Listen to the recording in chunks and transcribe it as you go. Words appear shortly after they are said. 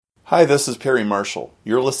Hi, this is Perry Marshall.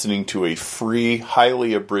 You're listening to a free,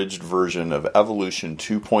 highly abridged version of Evolution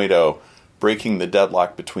 2.0, Breaking the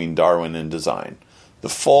Deadlock Between Darwin and Design. The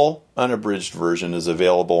full, unabridged version is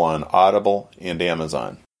available on Audible and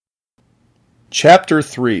Amazon. Chapter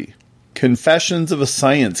 3, Confessions of a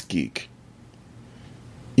Science Geek.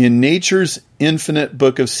 In nature's infinite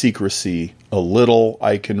book of secrecy, a little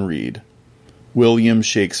I can read. William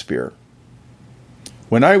Shakespeare.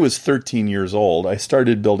 When I was 13 years old, I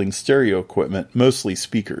started building stereo equipment, mostly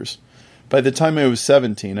speakers. By the time I was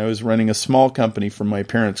 17, I was running a small company from my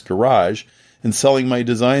parents' garage and selling my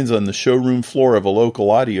designs on the showroom floor of a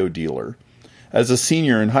local audio dealer. As a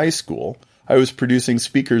senior in high school, I was producing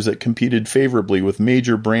speakers that competed favorably with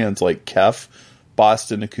major brands like KEF,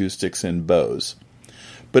 Boston Acoustics, and Bose.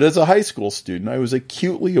 But as a high school student, I was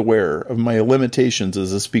acutely aware of my limitations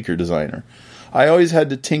as a speaker designer. I always had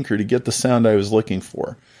to tinker to get the sound I was looking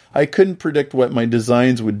for. I couldn't predict what my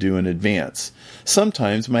designs would do in advance.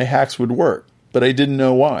 Sometimes my hacks would work, but I didn't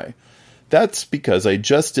know why. That's because I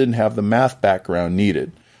just didn't have the math background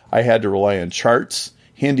needed. I had to rely on charts,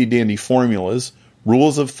 handy-dandy formulas,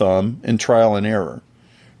 rules of thumb, and trial and error.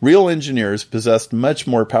 Real engineers possessed much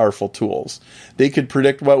more powerful tools. They could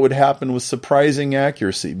predict what would happen with surprising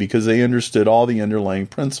accuracy because they understood all the underlying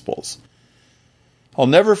principles. I'll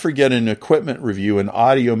never forget an equipment review in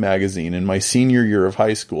Audio magazine in my senior year of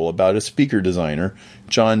high school about a speaker designer,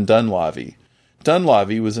 John Dunlavey.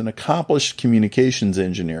 Dunlavey was an accomplished communications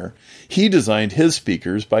engineer. He designed his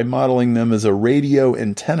speakers by modeling them as a radio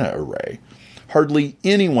antenna array. Hardly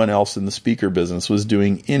anyone else in the speaker business was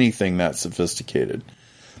doing anything that sophisticated.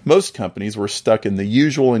 Most companies were stuck in the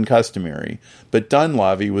usual and customary, but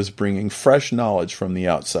Dunlavey was bringing fresh knowledge from the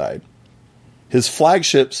outside. His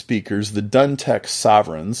flagship speakers, the Duntech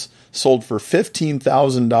Sovereigns, sold for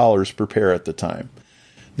 $15,000 per pair at the time.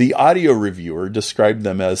 The audio reviewer described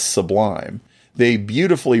them as sublime. They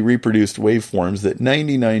beautifully reproduced waveforms that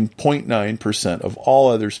 99.9% of all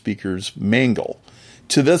other speakers mangle.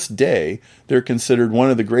 To this day, they're considered one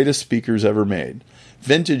of the greatest speakers ever made.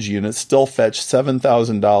 Vintage units still fetch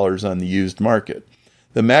 $7,000 on the used market.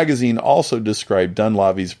 The magazine also described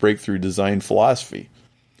Dunlavey's breakthrough design philosophy.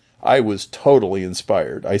 I was totally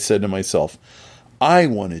inspired. I said to myself, I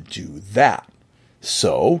want to do that.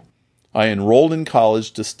 So, I enrolled in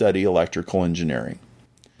college to study electrical engineering.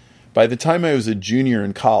 By the time I was a junior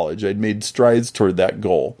in college, I'd made strides toward that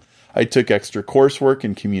goal. I took extra coursework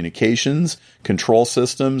in communications, control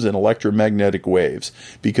systems, and electromagnetic waves,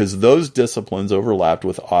 because those disciplines overlapped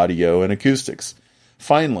with audio and acoustics.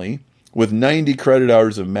 Finally, with 90 credit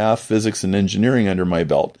hours of math, physics, and engineering under my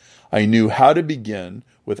belt, I knew how to begin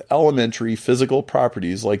with elementary physical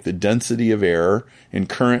properties like the density of air and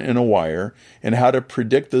current in a wire, and how to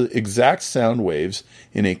predict the exact sound waves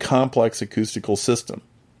in a complex acoustical system.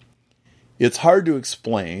 It's hard to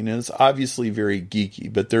explain, and it's obviously very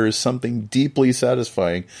geeky, but there is something deeply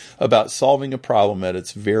satisfying about solving a problem at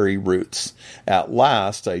its very roots. At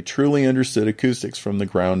last, I truly understood acoustics from the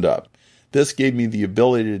ground up. This gave me the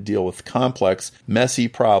ability to deal with complex, messy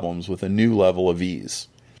problems with a new level of ease.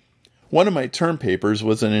 One of my term papers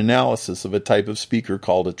was an analysis of a type of speaker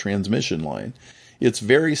called a transmission line. It's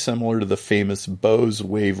very similar to the famous Bose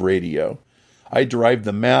wave radio. I derived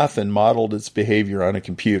the math and modeled its behavior on a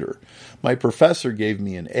computer. My professor gave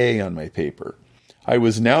me an A on my paper. I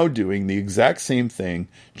was now doing the exact same thing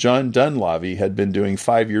John Dunlavey had been doing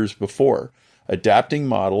 5 years before, adapting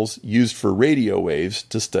models used for radio waves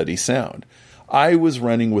to study sound. I was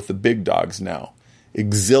running with the big dogs now.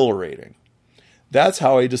 Exhilarating. That's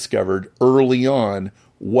how I discovered early on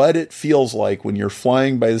what it feels like when you're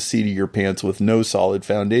flying by the seat of your pants with no solid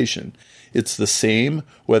foundation. It's the same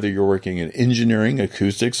whether you're working in engineering,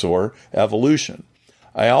 acoustics, or evolution.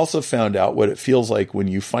 I also found out what it feels like when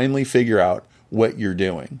you finally figure out what you're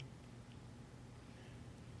doing.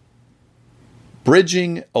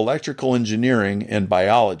 Bridging electrical engineering and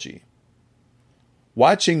biology.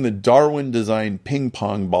 Watching the Darwin-designed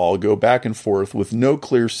ping-pong ball go back and forth with no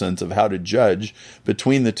clear sense of how to judge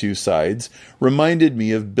between the two sides reminded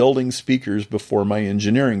me of building speakers before my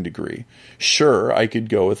engineering degree. Sure, I could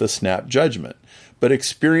go with a snap judgment, but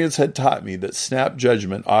experience had taught me that snap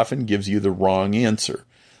judgment often gives you the wrong answer.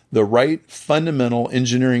 The right fundamental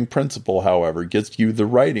engineering principle, however, gets you the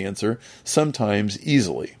right answer, sometimes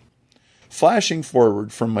easily. Flashing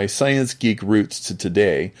forward from my science geek roots to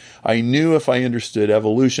today, I knew if I understood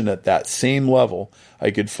evolution at that same level,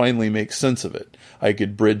 I could finally make sense of it. I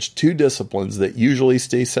could bridge two disciplines that usually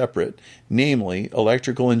stay separate, namely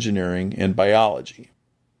electrical engineering and biology.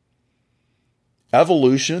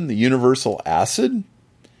 Evolution, the universal acid?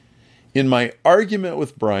 In my argument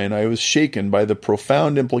with Brian, I was shaken by the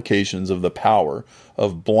profound implications of the power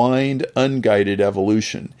of blind, unguided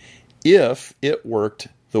evolution if it worked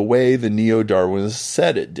the way the neo-Darwinists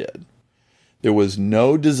said it did. There was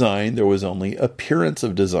no design, there was only appearance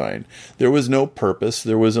of design. There was no purpose,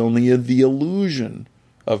 there was only the illusion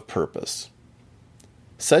of purpose.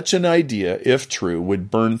 Such an idea, if true,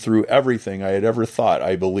 would burn through everything I had ever thought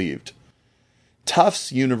I believed.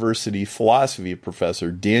 Tufts University philosophy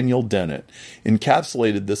professor Daniel Dennett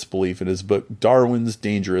encapsulated this belief in his book Darwin's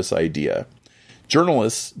Dangerous Idea.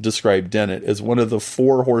 Journalists describe Dennett as one of the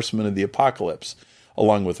four horsemen of the apocalypse.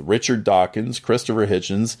 Along with Richard Dawkins, Christopher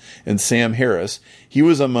Hitchens, and Sam Harris, he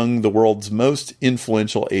was among the world's most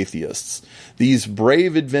influential atheists. These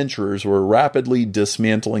brave adventurers were rapidly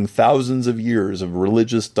dismantling thousands of years of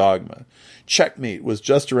religious dogma. Checkmate was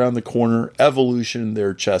just around the corner, evolution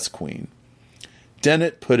their chess queen.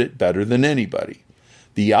 Dennett put it better than anybody.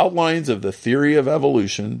 The outlines of the theory of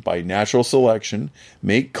evolution by natural selection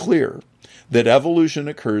make clear that evolution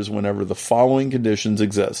occurs whenever the following conditions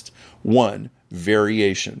exist. 1.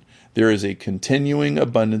 Variation. There is a continuing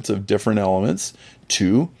abundance of different elements.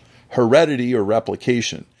 2. Heredity or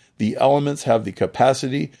replication. The elements have the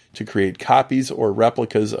capacity to create copies or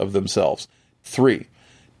replicas of themselves. 3.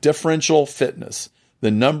 Differential fitness.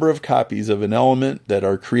 The number of copies of an element that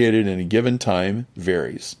are created in a given time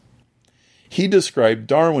varies. He described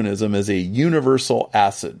Darwinism as a universal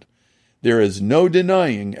acid. There is no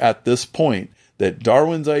denying at this point that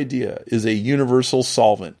Darwin's idea is a universal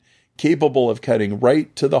solvent, capable of cutting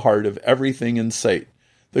right to the heart of everything in sight.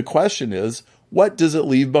 The question is, what does it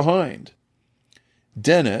leave behind?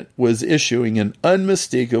 Dennett was issuing an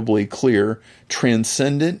unmistakably clear,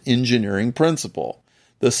 transcendent engineering principle,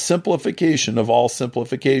 the simplification of all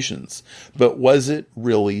simplifications. But was it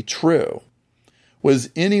really true?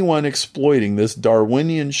 Was anyone exploiting this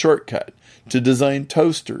Darwinian shortcut to design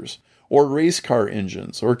toasters, or race car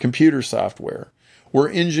engines, or computer software? Were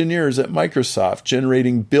engineers at Microsoft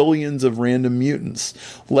generating billions of random mutants,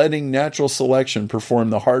 letting natural selection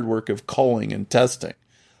perform the hard work of culling and testing?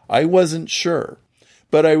 I wasn't sure,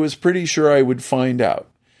 but I was pretty sure I would find out.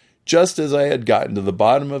 Just as I had gotten to the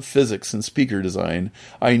bottom of physics and speaker design,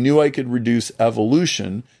 I knew I could reduce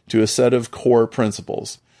evolution to a set of core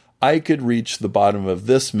principles. I could reach the bottom of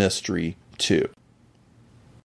this mystery, too.